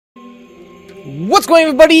What's going on,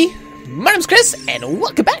 everybody? My name's Chris, and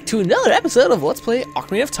welcome back to another episode of Let's Play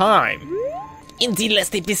Ocarina of Time. In the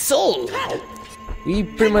last episode, we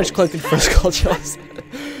pretty much collected first cultures.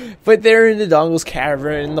 But they're in the Dongle's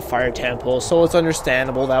Cavern in the Fire Temple, so it's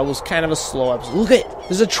understandable that was kind of a slow episode. Look at,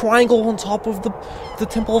 there's a triangle on top of the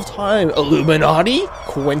Temple of Time. Illuminati?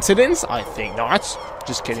 Coincidence? I think not.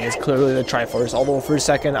 Just kidding, it's clearly the Triforce, although for a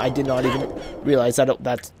second I did not even realize that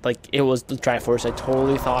it was the Triforce. I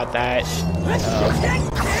totally thought that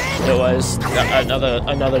it was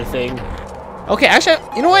another thing. Okay, actually,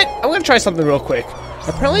 you know what? I'm gonna try something real quick.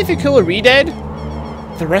 Apparently if you kill a Re-Dead,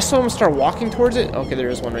 the rest of them start walking towards it. Okay, there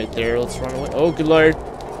is one right there. Let's run away. Oh, good lord.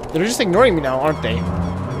 They're just ignoring me now, aren't they?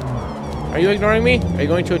 Are you ignoring me? Are you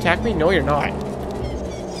going to attack me? No, you're not.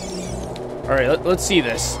 Alright, let's see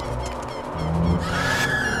this.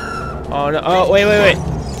 Oh, no. Oh, wait.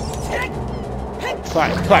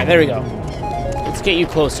 Come on, there we go. Let's get you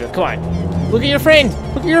closer. Come on. Look at your friend.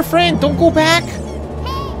 Look at your friend. Don't go back.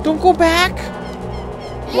 Don't go back.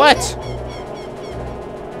 What?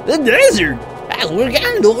 The desert. We're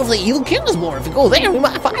gonna know if the evil kill us more. If we go there, we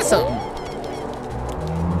might find something.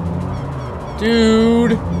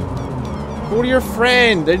 Dude. Go to your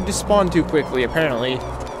friend. They despawn too quickly, apparently.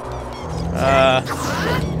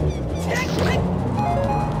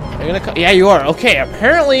 You're gonna yeah, you are. Okay,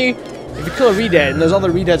 apparently, if you kill a Re-Dead and there's other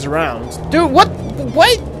Re-Deads around. Dude, what?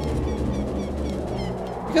 What?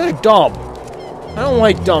 You guys are dumb. I don't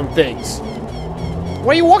like dumb things.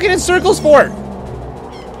 What are you walking in circles for?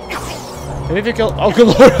 Maybe if you kill. Oh, good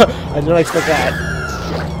lord. I did not expect that.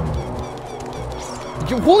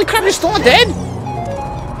 Holy crap, you're still not dead?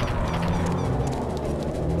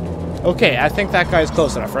 Okay, I think that guy's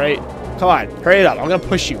close enough, right? Come on, hurry it up. I'm gonna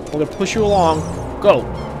push you. I'm gonna push you along. Go.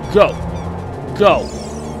 Go.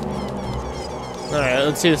 Alright,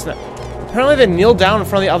 let's see this now. Apparently they kneel down in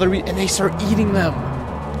front of the other and they start eating them.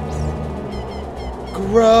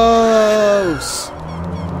 Gross.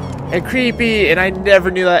 And creepy, and I never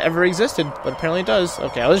knew that ever existed, but apparently it does.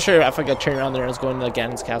 Okay, I wasn't sure if I got turned around there and I was going to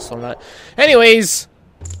Ganon's castle or not. Anyways,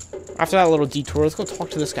 after that little detour, let's go talk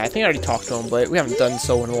to this guy. I think I already talked to him, but we haven't done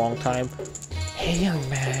so in a long time. Hey, young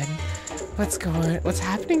man. What's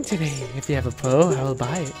happening today? If you have a bow, I will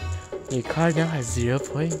buy it. Your card now has 0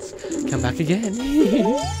 points. Come back again.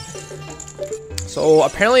 So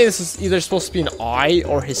apparently this is either supposed to be an eye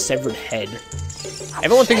or his severed head.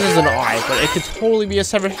 Everyone thinks it's an eye, but it could totally be a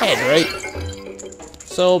severed head, right?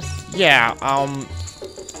 So yeah,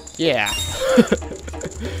 yeah.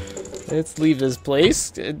 Let's leave this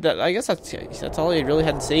place. I guess that's all he really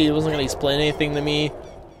had to say. He wasn't gonna explain anything to me.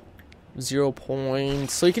 0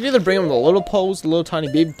 points. So you can either bring him the little pose, the little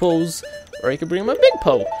tiny baby pose, or you can bring him a big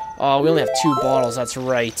pose. Oh, we only have 2 bottles, that's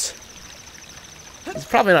right. It's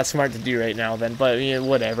probably not smart to do right now then, but you know,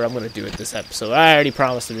 whatever, I'm gonna do it this episode. I already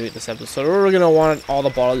promised to do it this episode. We're gonna want all the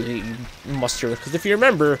bottles you muster with, because if you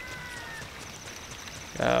remember...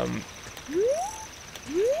 is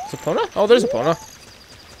Epona? Oh, there's Epona.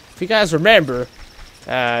 If you guys remember,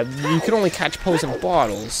 you can only catch Pose in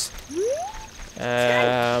bottles.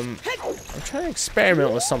 I'm trying to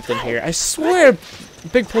experiment with something here. I swear,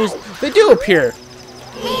 big Poes, they do appear.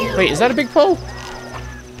 Wait, is that a big Poe?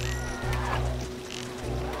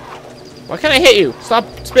 Why can't I hit you? Stop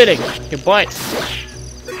spitting, your butt.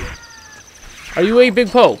 Are you a big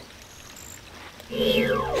Poe?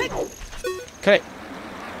 Can I?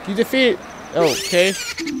 You defeat? Oh, okay.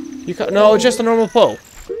 No, just a normal Poe.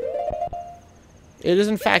 It is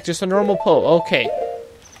in fact just a normal Poe. Okay.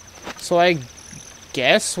 So I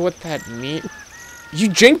guess what that means. You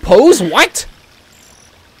drink Pose? What?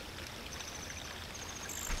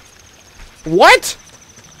 What?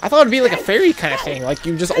 I thought it'd be like a fairy kind of thing. Like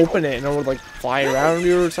you just open it and it would like fly around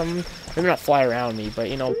you or something. Maybe not fly around me, but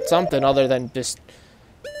you know, something other than just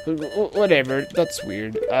whatever. That's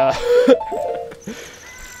weird.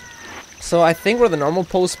 So I think where the normal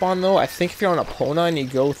Pose spawn though, I think if you're on Epona and you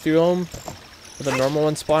go through them, where the normal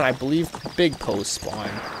one spawn, I believe big Pose spawn.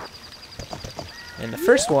 And the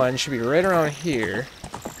first one should be right around here.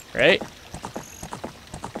 Right?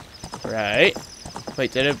 Right.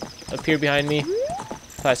 Wait, did it appear behind me?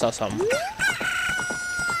 I thought I saw something.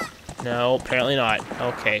 No, apparently not.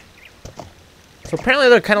 Okay. So apparently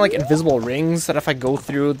they're kind of like invisible rings that if I go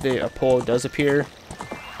through, the Apollo does appear.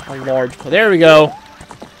 A large... There we go!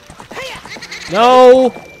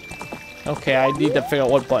 No! Okay, I need to figure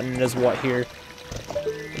out what button is what here.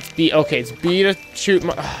 It's B. Okay, it's B to shoot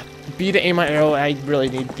my... B to aim my arrow. I really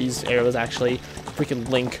need these arrows, actually. Freaking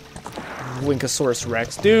Linkosaurus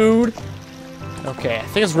Rex. Dude! Okay, I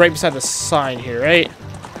think it's right beside the sign here, right?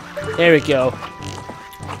 There we go.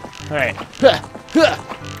 Alright.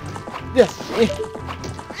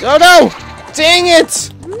 Oh no! Dang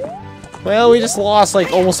it! Well, we just lost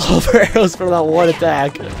like almost all of our arrows for that one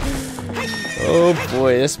attack. Oh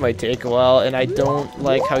boy, this might take a while, and I don't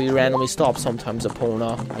like how you randomly stop sometimes,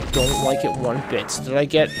 Epona. I don't like it one bit. Did I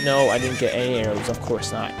get... No, I didn't get any arrows. Of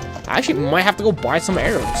course not. I actually might have to go buy some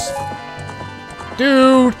arrows.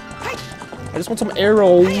 Dude! I just want some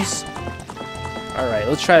arrows. Alright,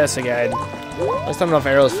 let's try this again. Let's have enough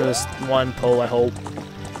arrows for this one pull, I hope.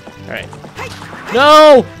 Alright.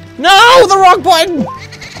 No! No! The wrong button!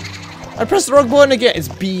 I pressed the wrong button again. It's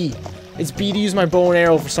B. It's B to use my bow and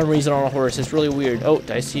arrow for some reason on a horse. It's really weird. Oh,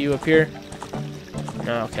 did I see you up here?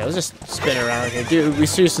 No, okay, let's just spin around here. Dude, we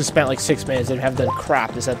seriously spent like 6 minutes and have done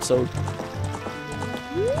crap this episode.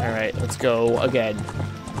 Alright, let's go again.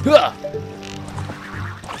 There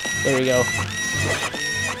we go.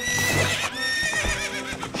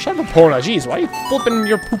 Shut up, Epona. Jeez, why are you flipping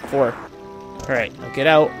your poop for? Alright, I'll get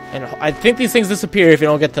out. And I think these things disappear if you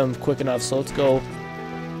don't get them quick enough, so let's go.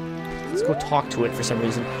 Let's go talk to it for some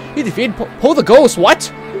reason. You defeated Po the Ghost,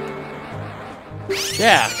 what?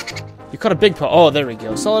 Yeah. You caught a big Po. Oh, there we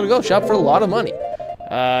go. Sell at a ghost shop for a lot of money.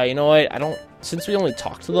 You know what? I don't... Since we only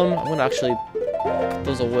talked to them, I'm gonna actually put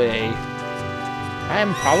those away.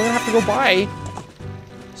 I'm probably gonna have to go buy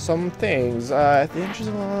some things. The entrance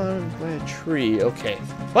by a tree. Okay.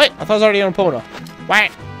 What? I thought I was already on Epona.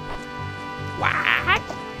 What? What?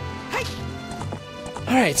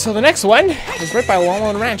 Alright, so the next one is right by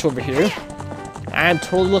Longland Ranch over here. I'm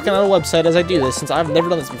totally looking at a website as I do this, since I've never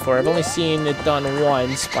done this before. I've only seen it done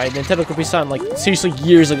once by Nintendo Capri Sun, like, seriously,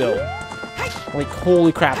 years ago. Like,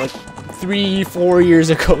 holy crap, like, 3-4 years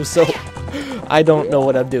ago, so I don't know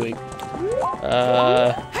what I'm doing.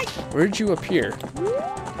 Where'd you appear?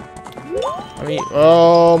 I mean,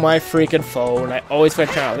 oh, my freaking phone. I always forget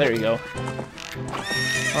to turn it on. There you go.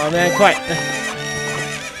 Oh, man, quiet.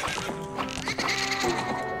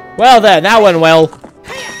 Well then, that went well.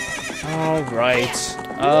 Alright.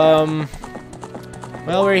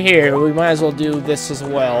 Well, we're here. We might as well do this as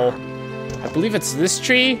well. I believe it's this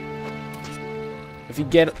tree. If you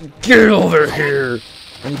get over here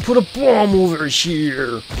and put a bomb over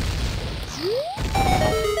here. Is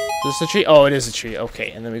this a tree? Oh, it is a tree.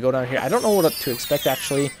 Okay, and then we go down here. I don't know what to expect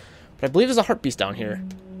actually, but I believe there's a heart beast down here.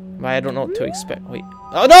 But I don't know what to expect. Wait.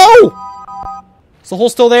 Oh no! Is the hole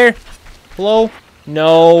still there? Hello?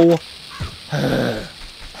 No. It'd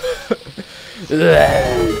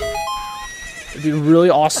be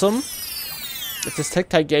really awesome if this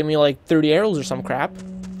Tektite gave me like 30 arrows or some crap.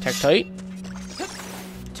 Tektite.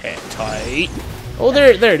 Tektite. Oh,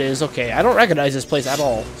 there it is. Okay, I don't recognize this place at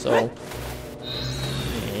all. So,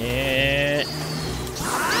 yeah.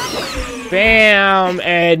 Bam,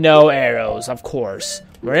 and no arrows, of course.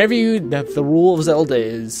 Whenever you, the rule of Zelda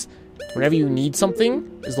is, whenever you need something,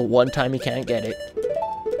 is the one time you can't get it.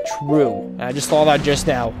 True. I just thought that just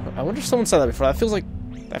now. I wonder if someone said that before.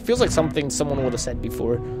 That feels like something someone would have said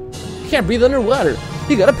before. You can't breathe underwater.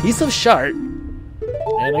 You got a piece of shard.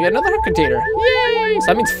 And I got another heart container. Yay! So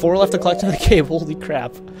that means 4 left to collect in the cave. Holy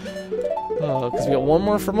crap. Because we got 1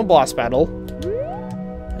 more from a boss battle.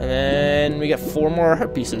 And then we got 4 more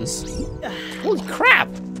heart pieces. Holy crap!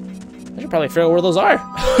 I should probably figure out where those are.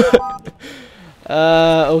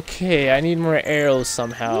 Okay, I need more arrows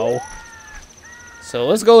somehow. So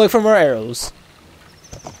let's go look for more arrows.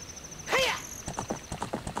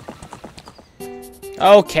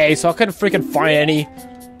 Okay, so I couldn't freaking find any.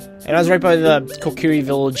 And I was right by the Kokiri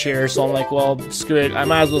village here, so I'm like, well, screw it. I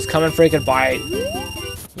might as well just come and freaking buy it.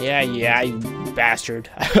 Yeah, you bastard.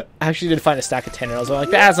 I actually did find a stack of 10 arrows. I'm like,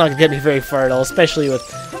 that's not gonna get me very far at all, especially with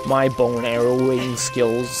my bow and arrowing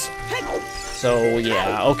skills. So,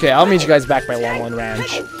 yeah. Okay, I'll meet you guys back by Longland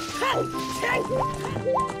Ranch.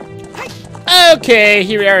 Okay,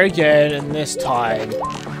 here we are again, and this time,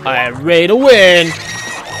 I'm ready to win.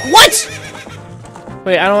 What?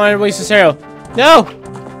 Wait, I don't want to waste this arrow. No!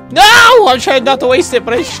 No! I'm trying not to waste it,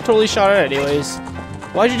 but I totally shot it anyways.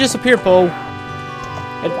 Why'd you disappear, Po?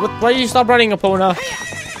 Why did you stop running, Epona?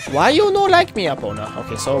 Why you no like me, Epona?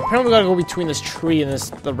 Okay, so apparently we gotta go between this tree and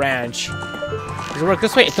the ranch. Does it work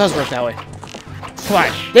this way? It does work that way. Come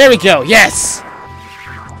on. There we go. Yes!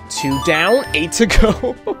 2 down, 8 to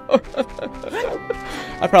go.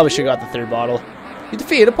 I probably should have got the 3rd bottle. You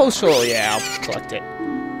defeated a post show. Yeah, I'll collect it.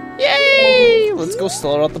 Yay! Let's go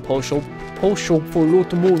start out the post show. Post show for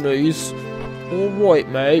lot of monies. Alright,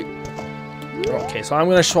 mate. Okay, so I'm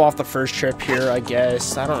gonna show off the first trip here, I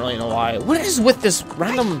guess. I don't really know why. What is with this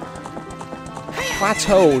random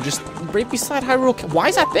plateau just right beside Hyrule? Why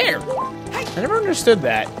is that there? I never understood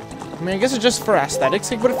that. I mean, I guess it's just for aesthetics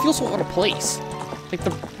sake, but it feels so out of place. Like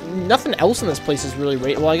nothing else in this place is really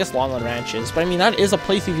well, I guess Longland Ranch is, but I mean, that is a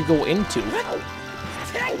place you could go into.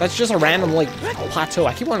 That's just a random, like, plateau.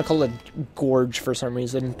 I keep wanting to call it a gorge for some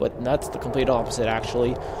reason, but that's the complete opposite,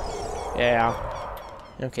 actually. Yeah.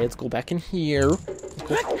 Okay, let's go back in here.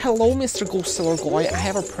 Hello, Mr. Ghost Seller Guy. I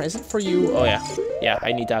have a present for you. Oh, yeah. Yeah,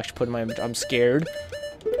 I need to actually put in my... I'm scared.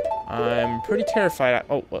 I'm pretty terrified.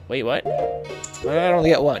 Oh, wait, what? I only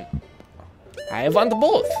get one. I want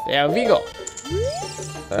both. There we go.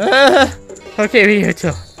 Okay, we here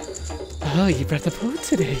too. Oh, you brought the boat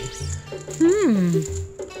today.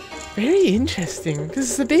 Very interesting. This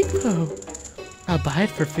is a big boat. I'll buy it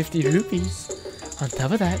for 50 rupees. On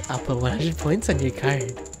top of that, I'll put 100 points on your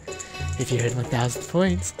card. If you earn 1,000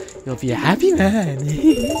 points, you'll be a happy man.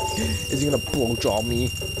 Is he gonna blowjob me?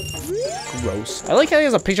 Gross. I like how he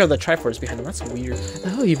has a picture of the Triforce behind him. That's weird.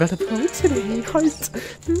 Oh, you brought a boat today. Heart.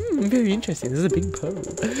 Very interesting. This is a big boat.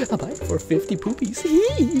 I'll buy it for 50 poopies.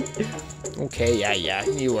 Okay, yeah.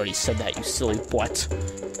 You already said that, you silly butt.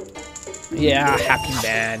 Yeah, happy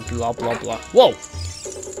man. Blah, blah, blah. Whoa!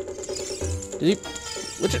 Did he...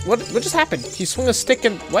 What just happened? He swung a stick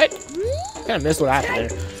and... What? Kind of missed what happened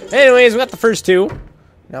there. Anyways, we got the first two.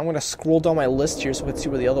 Now I'm gonna scroll down my list here so we can see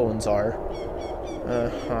where the other ones are.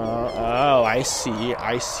 Oh, I see.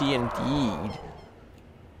 I see indeed.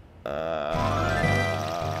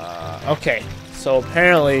 Okay. So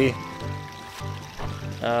apparently...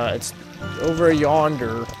 it's over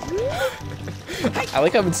yonder. I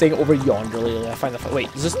like how I've been saying over yonder lately. I find that... Wait,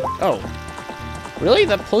 is this... Oh. Really?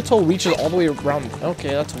 That plateau reaches all the way around. Okay,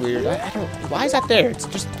 that's weird. I don't... Why is that there? It's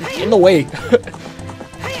just in the way.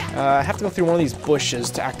 I have to go through one of these bushes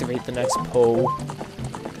to activate the next Poe.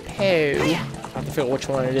 I have to figure out which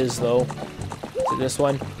one it is, though. Is it this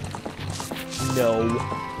one? No.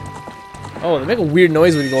 Oh, they make a weird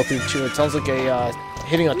noise when you go through, too. It sounds like a,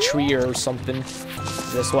 hitting a tree or something.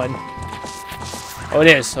 This one. Oh, it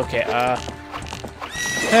is. Okay,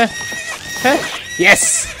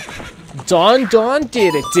 Yes! Dawn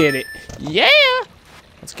did it. Yeah!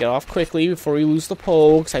 Let's get off quickly before we lose the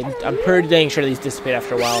Poe, because I'm pretty dang sure these dissipate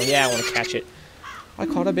after a while. Yeah, I want to catch it. I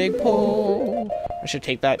caught a big Poe. I should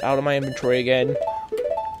take that out of my inventory again.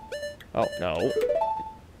 Oh, no.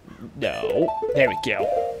 No. There we go.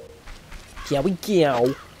 Here we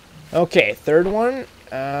go. Okay, third one.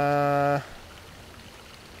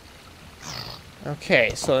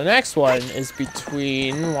 Okay, so the next one is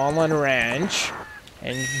between Longland Ranch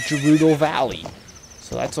and Gerudo Valley.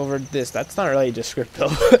 So that's over this. That's not really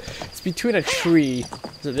descriptive. It's between a tree.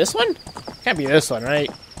 Is it this one? Can't be this one, right?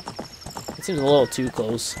 It seems a little too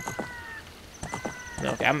close.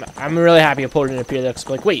 Okay, I'm really happy a Poe didn't appear there.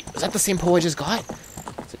 Like, wait, is that the same Poe I just got?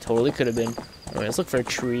 It totally could have been. Alright, let's look for a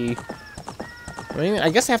tree. I mean, I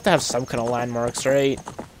guess I have to have some kind of landmarks, right?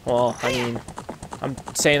 Well, I mean, I'm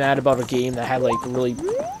saying that about a game that had, like, really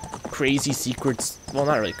crazy secrets. Well,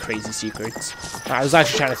 not really crazy secrets. I was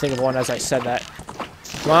actually trying to think of one as I said that.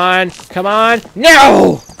 Come on! Come on!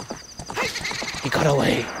 No! He got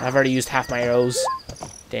away. I've already used half my arrows.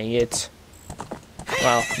 Dang it.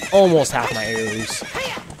 Well, almost half my arrows.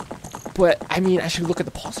 But, I mean, I should look at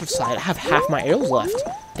the positive side. I have half my arrows left.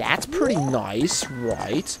 That's pretty nice,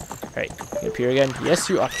 right? Alright, you appear again. Yes,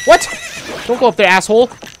 you are. What? Don't go up there, asshole.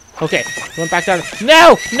 Okay, went back down.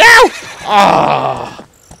 No! No! Ah!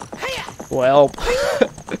 Well,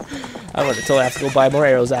 I'm gonna totally have to go buy more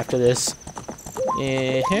arrows after this.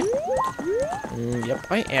 Yep,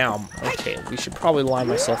 I am. Okay, we should probably line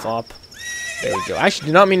myself up. There we go. I actually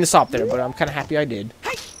did not mean to stop there, but I'm kind of happy I did.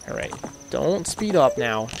 Alright, don't speed up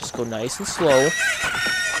now. Just go nice and slow.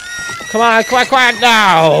 Come on, quiet,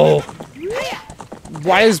 no!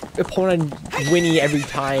 Why is opponent Winnie every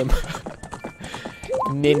time?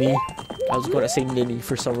 Ninny. I was going to say Ninny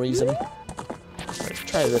for some reason. Let's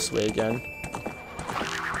try this way again.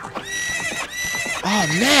 Oh,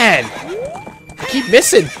 man! I keep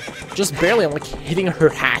missing! Just barely. I'm like hitting her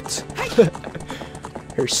hat.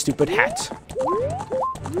 Her stupid hat.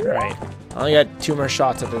 Alright. I only got 2 more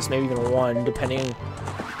shots at this. Maybe even 1, depending.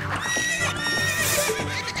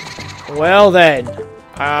 Well then.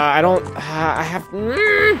 I don't... I have...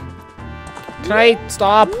 Can I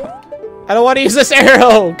stop? I don't want to use this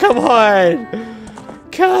arrow! Come on!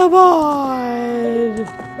 Come on!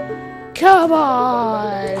 Come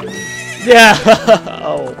on! Yeah!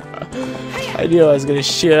 Oh. I knew I was gonna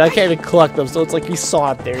shoot it. I can't even collect them, so it's like you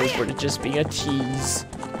saw it there, but it's just being a tease.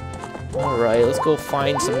 Alright, let's go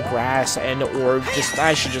find some grass and or just...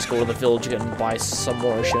 I should just go to the village again and buy some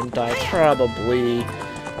more, shouldn't I? Probably.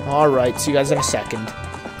 Alright, see you guys in a second.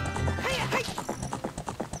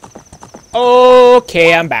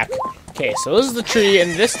 Okay, I'm back. Okay, so this is the tree,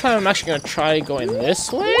 and this time I'm actually gonna try going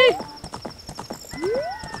this way.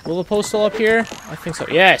 Will the post still up here? I think so.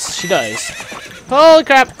 Yes, she does. Holy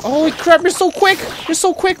crap! Holy crap! You're so quick! You're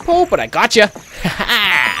so quick, Poe! But I got you.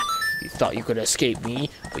 You thought you could escape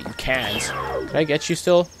me, but you can't. Can I get you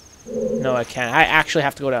still? No, I can't. I actually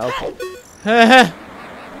have to go down. Okay.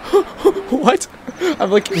 What?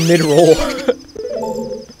 I'm like mid-roll.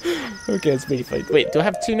 Okay, it's pretty funny. Wait, do I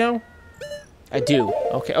have two now? I do.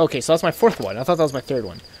 Okay, okay, so that's my fourth one. I thought that was my third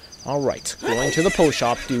one. Alright, going to the post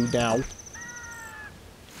shop, dude, now.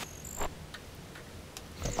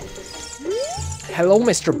 Hello,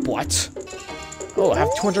 Mr. Butt. Oh, I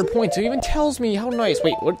have 200 points. It even tells me. How nice.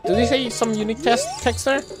 Wait, what? Did he say some unique text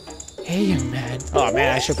there? Hey, young man. Oh,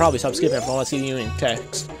 man, I should probably stop skipping if I want to see the unique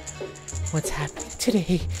text. What's happening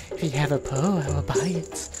today? If you have a Poe, I will buy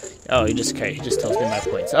it. Oh, he just tells me my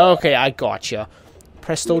points. Okay, I gotcha.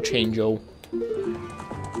 Presto changeo.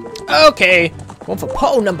 Okay, going for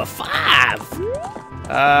Poe number 5.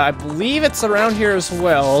 I believe it's around here as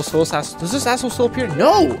well. So does this asshole still appear?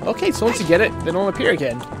 No! Okay, so once you get it, they don't appear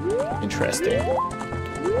again. Interesting.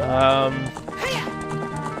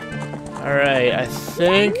 Alright, I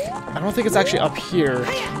don't think it's actually up here.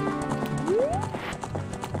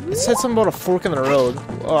 It said something about a fork in the road.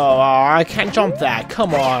 Oh, I can't jump that.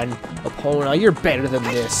 Come on, Epona, you're better than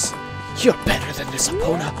this. You're better than this,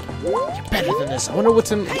 Epona. You're better than this. I wonder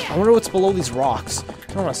what's below these rocks. I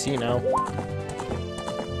don't want to see now.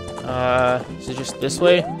 Is it just this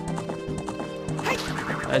way?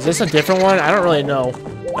 Is this a different one? I don't really know.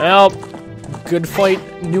 Well, good fight,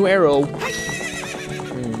 new arrow.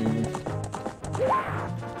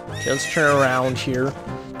 Okay, let's turn around here.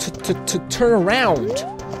 Turn around.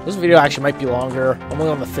 This video actually might be longer. I'm only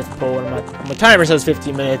on the 5th Poe, and my timer says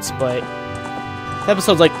 15 minutes, but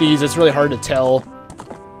episodes like these, it's really hard to tell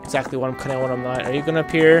exactly what I'm cutting and what I'm not. Are you gonna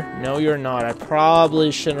appear? No, you're not. I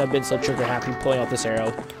probably shouldn't have been so trigger happy pulling out this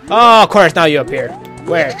arrow. Oh, of course, now you appear.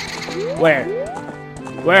 Where?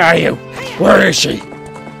 Where are you? Where is she?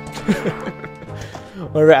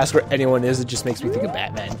 Whenever I ask where anyone is, it just makes me think of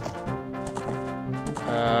Batman.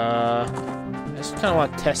 I just kind of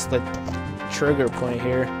want to test the trigger point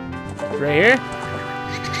here. Right here?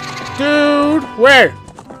 Dude!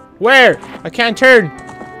 Where? I can't turn.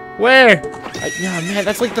 Where? Yeah, man,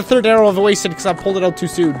 that's like the 3rd arrow I've wasted because I pulled it out too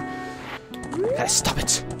soon. I gotta stop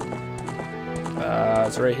it.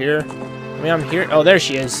 It's right here. I mean, I'm here. Oh, there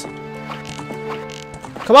she is.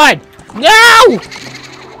 Come on! No!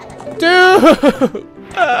 Dude!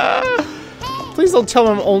 Please don't tell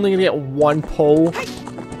me I'm only gonna get 1 Poe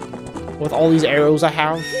with all these arrows I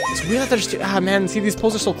have. It's weird that there's two. Ah, man, see, these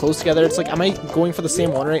Poes are so close together. It's like, am I going for the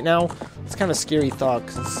same one right now? It's kind of a scary thought,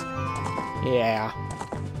 because yeah.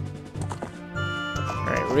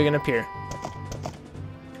 Alright, where are we gonna appear?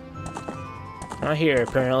 Not here,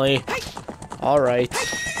 apparently. Alright.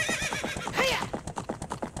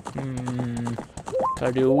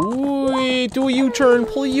 Gotta do a U-turn,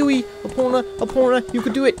 pull a Yui, Epona, you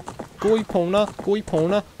could do it. Go,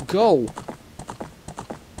 Epona, go.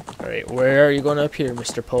 Alright, where are you gonna appear,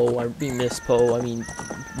 Mr. Poe? I mean, Miss Poe, I mean,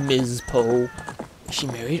 Ms. Poe. Is she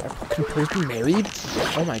married? Can Poes be married?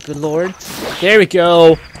 Oh my good lord. There we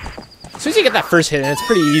go. As soon as you get that first hit, and it's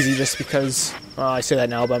pretty easy just because, I say that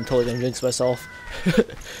now, but I'm totally gonna jinx myself.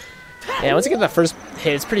 Yeah, once you get that first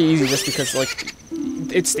hit, it's pretty easy just because, like,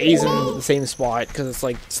 it stays in the same spot because it's,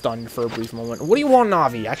 like, stunned for a brief moment. What do you want,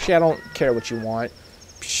 Navi? Actually, I don't care what you want.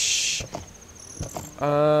 Psh.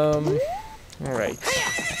 Alright.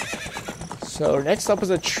 So, next up is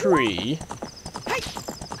a tree.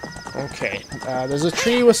 Okay, there's a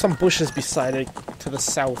tree with some bushes beside it to the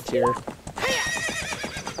south here.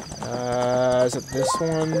 Is it this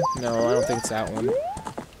one? No, I don't think it's that one.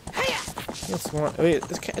 It's one. Wait,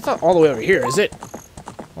 it's not all the way over here, is it? I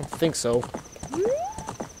don't think so.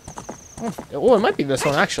 Oh, it might be this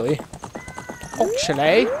one, actually.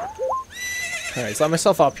 Alright, so let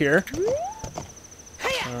myself up here.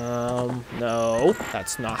 No,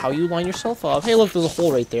 that's not how you line yourself up. Hey, look, there's a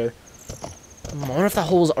hole right there. I wonder if that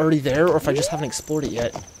hole is already there, or if I just haven't explored it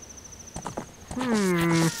yet.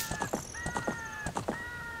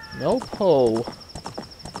 No Poe.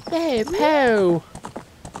 Hey, Poe!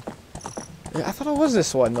 I thought it was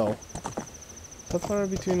this one, though. I thought it was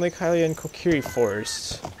between Lake Hylia and Kokiri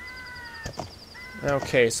Forest.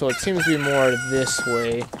 Okay, so it seems to be more this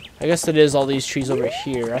way. I guess it is all these trees over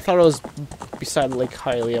here. I thought it was beside Lake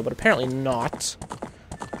Hylia, but apparently not.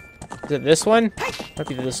 Is it this one? Might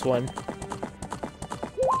be this one.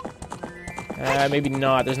 Maybe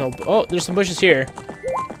not. There's no... Oh, there's some bushes here.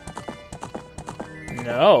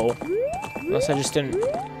 No. Unless I just didn't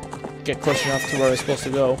get close enough to where I was supposed to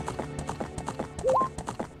go.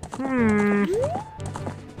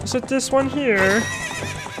 Is it this one here?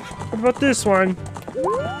 What about this one?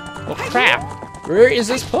 Oh crap! Where is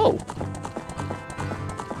this Poe?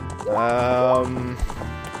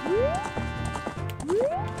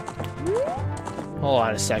 Hold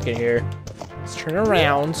on a second here. Let's turn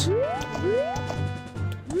around.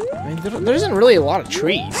 I mean, there isn't really a lot of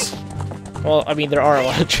trees. Well, I mean, there are a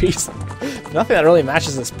lot of trees. Nothing that really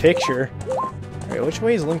matches this picture. Alright, which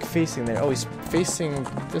way is Link facing there? Oh, he's facing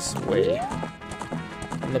this way.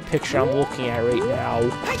 In the picture I'm looking at right now.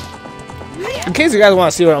 In case you guys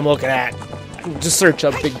want to see what I'm looking at, just search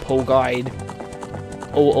up Big Poe Guide.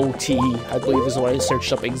 OOT, I believe is what I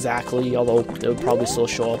searched up exactly, although it would probably still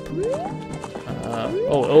show up.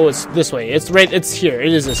 Oh, it's this way. It's right, it's here.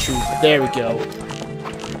 It is this tree. There we go.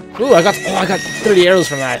 Ooh, I got 30 arrows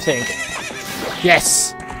from that, I think.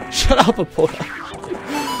 Yes! Shut up, Epona.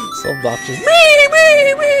 So obnoxious. Me!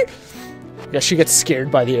 Yeah, she gets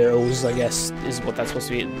scared by the arrows, I guess, is what that's supposed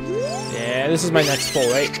to be. Yeah, this is my next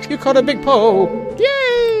Poe, right? You caught a big Poe!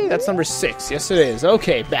 Yay! That's number 6. Yes, it is.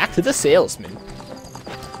 Okay, back to the salesman.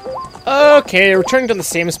 Okay, returning to the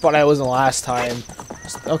same spot I was in last time.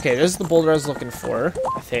 Okay, this is the boulder I was looking for,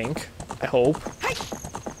 I think. I hope.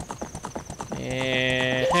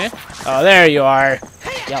 Oh, there you are.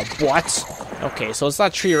 Yeah, what? Okay, so it's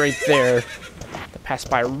that tree right there that passed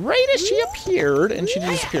by right as she appeared, and she did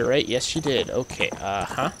disappear, right? Yes, she did. Okay,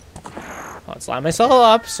 Well, let's line myself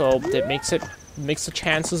up, so it makes the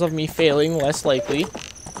chances of me failing less likely.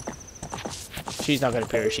 She's not gonna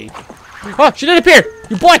appear, is she? Oh, she did appear!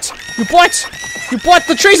 You butt! You butt! You butt!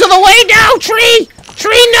 The tree's on the way now! Tree!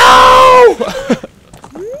 Tree, no!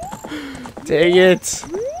 Dang it.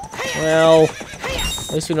 Well,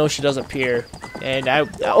 at least we know she does appear. And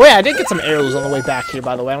oh yeah, I did get some arrows on the way back here,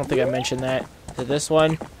 by the way. I don't think I mentioned that. Is it this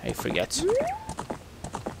one? I forget.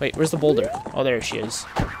 Wait, where's the boulder? Oh, there she is.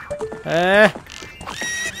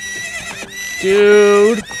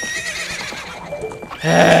 Dude.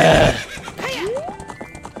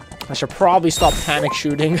 I should probably stop panic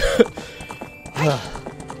shooting.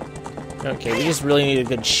 Okay, we just really need a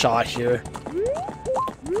good shot here.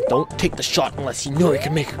 Don't take the shot unless you know you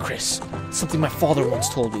can make it, Chris. It's something my father once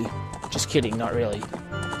told me. Just kidding, not really.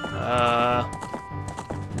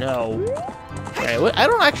 No. Alright, I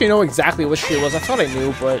don't actually know exactly which tree it was. I thought I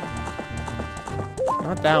knew, but...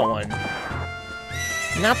 not that one.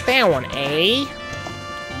 Not that one, eh?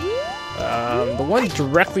 The one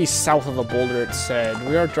directly south of the boulder, it said.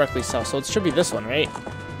 We are directly south, so it should be this one, right?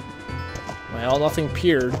 Well, nothing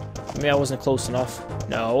appeared. Maybe I wasn't close enough.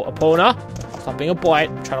 No, Epona. Stop being a butt.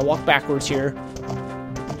 I'm trying to walk backwards here.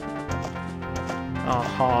 I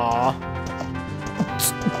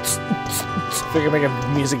think I can make a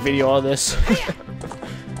music video out of this.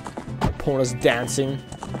 Epona's dancing.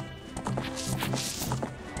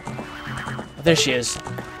 Oh, there she is.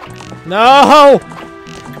 No!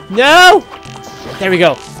 No! There we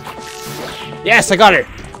go. Yes, I got her.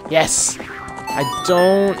 Yes. I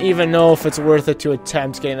don't even know if it's worth it to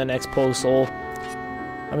attempt getting the next postal.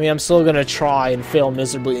 I mean, I'm still gonna try and fail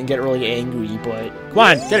miserably and get really angry, but... come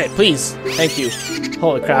on, get it, please. Thank you.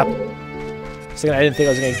 Holy crap. I didn't think I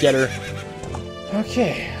was gonna get her.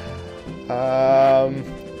 Okay.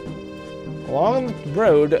 Along the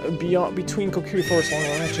road between Kokiri Forest along the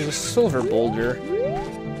ranch is a silver boulder.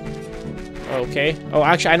 Okay. Oh,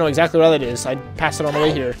 actually, I know exactly where that is. I passed it on the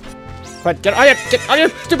way here. But get on your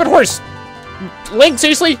stupid horse! Link,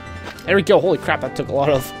 seriously? There we go. Holy crap, that took a lot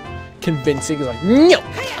of convincing. He's like, no,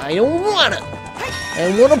 I don't wanna.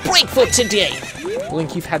 I want a break for today.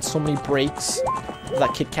 Link, you've had so many breaks.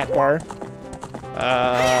 That Kit Kat bar.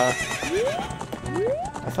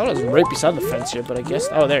 I thought it was right beside the fence here, but I guess...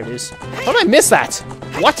 oh, there it is. How did I miss that?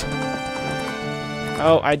 What?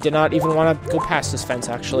 Oh, I did not even want to go past this fence,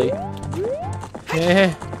 actually.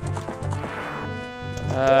 Okay.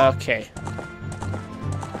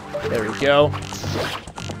 There we go.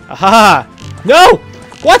 Aha! No!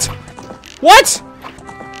 What? What?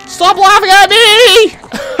 Stop laughing at me!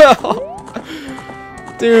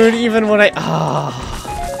 Dude, even when I...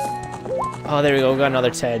 oh, there we go. We got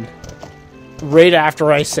another 10. Right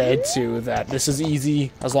after I said, too, that this is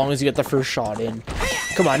easy as long as you get the first shot in.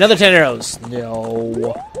 Come on, another 10 arrows.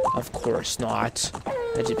 No, of course not.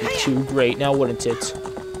 That'd be too great now, wouldn't it?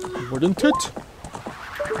 Wouldn't it?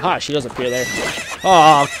 Aha, she does appear there.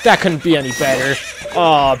 Oh, that couldn't be any better.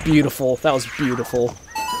 Oh, beautiful. That was beautiful.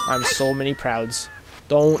 I'm so many prouds.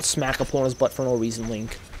 Don't smack Epona's butt for no reason,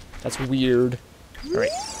 Link. That's weird.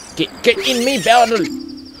 Alright. Get in me, battle!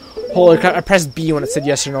 Holy crap, I pressed B when it said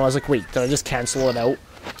yes or no. I was like, wait, did I just cancel it out?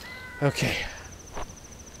 Okay.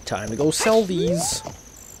 Time to go sell these.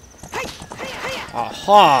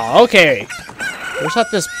 Aha, okay. We're just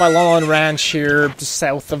at this Balon Ranch here, just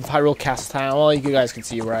south of Hyrule Castle Town. Well, you guys can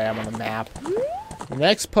see where I am on the map. The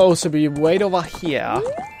next post will be right over here.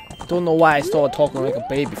 Don't know why I started talking like a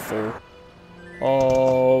baby fool.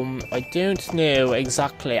 I don't know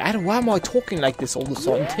exactly. Why am I talking like this all of a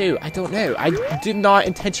sudden too? I don't know. I did not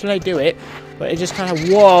intentionally do it, but it just kind of,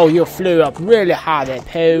 whoa, you flew up really high there,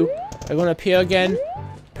 Pooh. Are you going to appear again?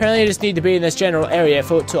 Apparently you just need to be in this general area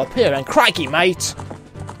for it to appear, and crikey, mate!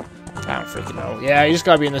 I don't freaking know. Yeah, you just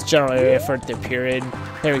gotta be in this general area for it to appear in.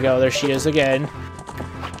 There we go, there she is again.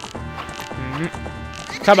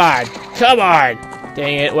 Come on, come on!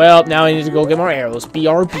 Dang it, well, now I need to go get more arrows.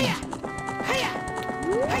 BRB.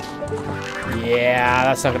 Yeah,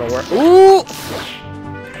 that's not gonna work. Ooh!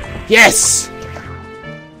 Yes!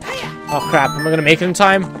 Oh crap, am I gonna make it in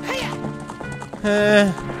time?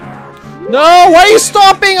 No, why are you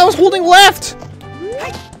stopping? I was holding left!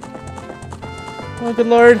 Oh, good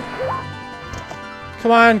lord.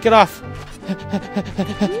 Come on, get off.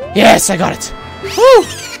 Yes, I got it. Woo!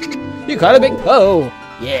 You got a big Poe.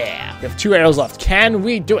 Yeah, we have 2 arrows left. Can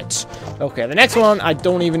we do it? Okay, the next one, I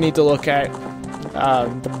don't even need to look at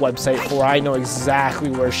the website for. I know exactly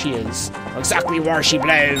where she is. Exactly where she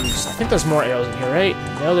blows. I think there's more arrows in here, right?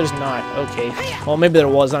 No, there's not. Okay. Well, maybe there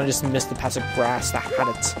was, and I just missed the patch of grass that had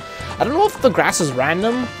it. I don't know if the grass is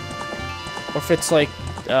random, or if it's like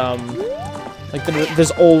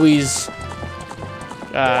there's always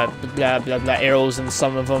blah blah blah arrows in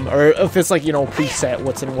some of them, or if it's like, you know, preset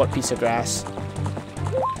what's in what piece of grass.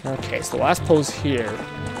 Okay, so the last pose here.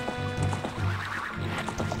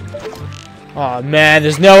 Oh man,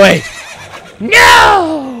 there's no way.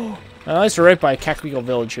 No! At least we're right by Kakariko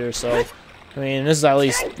Village here, so I mean, this is at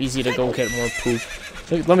least easy to go get more poop.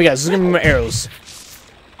 Let me guess, this is gonna be my arrows.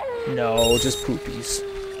 No, just poopies.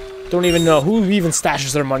 Don't even know who even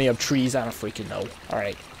stashes their money up trees. I don't freaking know.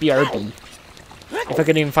 Alright, BRB. If I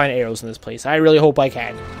can even find arrows in this place. I really hope I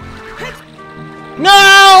can.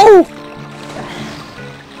 No!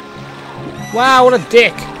 Wow, what a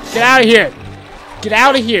dick. Get out of here. Get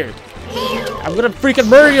out of here. I'm gonna freaking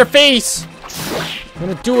murder your face. I'm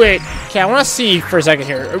gonna do it. Okay, I wanna see for a second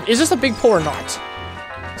here. Is this a big Poe or not?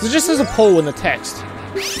 It just says a Poe in the text.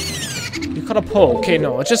 You got a Poe. Okay,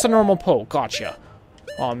 no, it's just a normal Poe. Gotcha.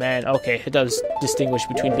 Oh man, okay, it does distinguish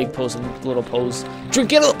between big Poes and little Poes.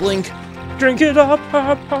 Drink it up, Link. Drink it up,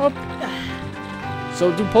 up.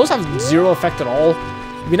 So do Poes have 0 effect at all?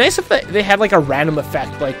 It'd be nice if they had like a random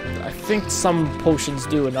effect, like I think some potions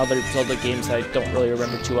do in other Zelda games that I don't really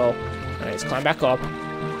remember too well. Alright, let's climb back up.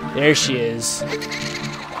 There she is.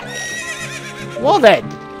 Well then,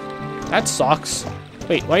 that sucks.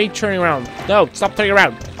 Wait, why are you turning around? No, stop turning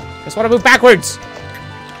around. I just want to move backwards.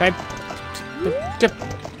 Okay.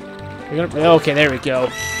 Okay, there we go.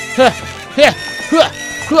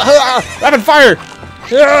 Rapid fire!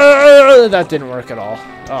 That didn't work at all.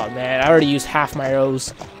 Oh man, I already used half my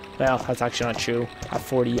arrows. Well, that's actually not true. I have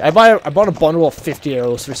 40. I bought a bundle of 50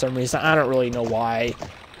 arrows for some reason. I don't really know why.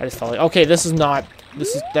 I just felt like, okay, that's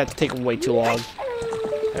taking way too long.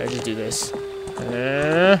 I just do this.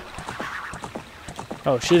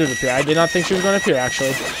 Oh, she did appear. I did not think she was going to appear,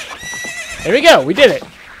 actually. There we go. We did it.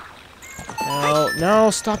 No,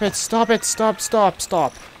 stop it. Stop it. Stop.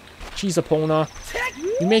 Jeez, Epona.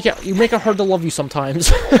 You make it hard to love you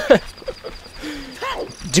sometimes.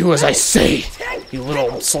 Do as I say, you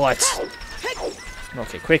little sluts.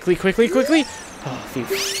 Okay, quickly. Oh, phew.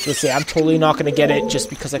 Let's see, I'm totally not gonna get it just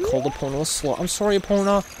because I called Epona a slut. I'm sorry,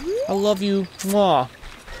 Epona. I love you. Mwah.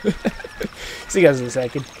 See you guys in a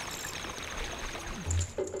second.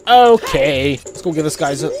 Okay, let's go give this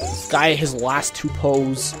guy his last 2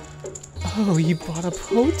 Poes. Oh, you bought a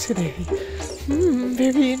Poe today.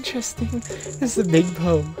 Very interesting. This is a big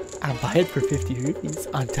Poe. I'll buy it for 50 rupees.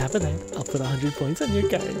 On top of that, I'll put 100 points on your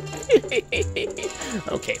card.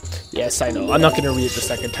 Okay, yes, I know. I'm not going to read it the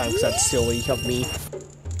second time because that's silly of me.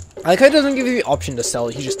 I like how he doesn't give you the option to sell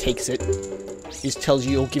it. He just takes it. He just tells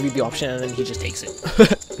you he'll give you the option and then he just takes it.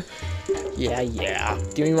 Yeah.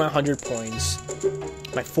 Give me my 100 points.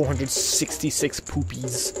 My 466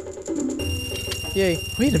 poopies. Yay.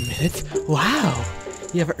 Wait a minute. Wow.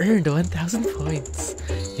 You have earned 1,000 points.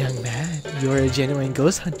 Young man, you're a genuine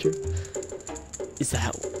ghost hunter. Is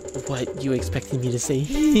that what you expected me to say?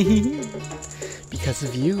 Because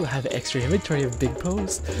of you, I have an extra inventory of big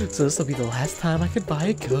Poes, so this will be the last time I could buy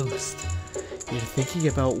a ghost. You're thinking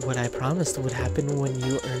about what I promised would happen when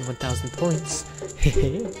you earn 1,000 points.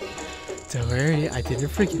 Don't worry, I didn't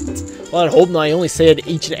forget. Well, I hope not. I only say it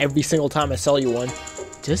each and every single time I sell you one.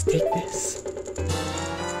 Just take this.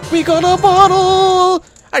 We got a bottle!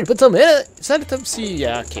 Alright, put some in it. Set it to see.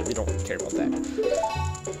 Yeah, okay, we don't care about that.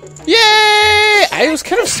 Yay! I was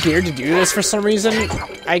kind of scared to do this for some reason.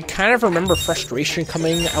 I kind of remember frustration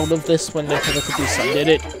coming out of this when Nintendo 50 did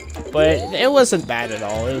it, but it wasn't bad at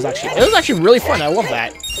all. It was actually really fun. I love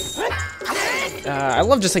that. I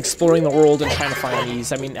love just exploring the world and trying to find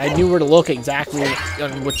these. I mean, I knew where to look exactly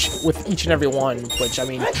on with each and every one, which, I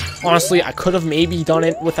mean, honestly, I could have maybe done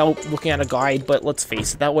it without looking at a guide, but let's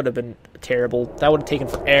face it, that would have been terrible. That would have taken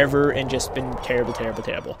forever and just been terrible, terrible,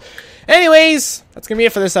 terrible. Anyways, that's going to be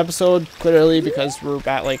it for this episode, clearly, because we're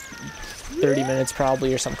at, like, 30 minutes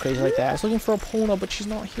probably or something crazy like that. I was looking for Epona, but she's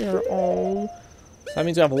not here. Oh. So that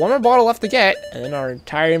means we have one more bottle left to get, and then our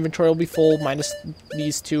entire inventory will be full, minus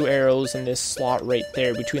these 2 arrows and this slot right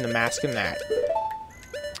there between the mask and that.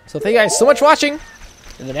 So thank you guys so much for watching.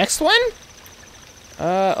 In the next one,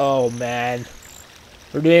 oh man,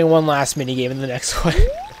 we're doing one last minigame in the next one.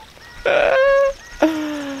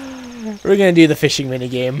 We're gonna do the fishing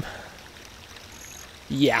minigame.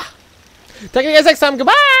 Yeah. Talk to you guys next time.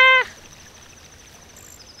 Goodbye.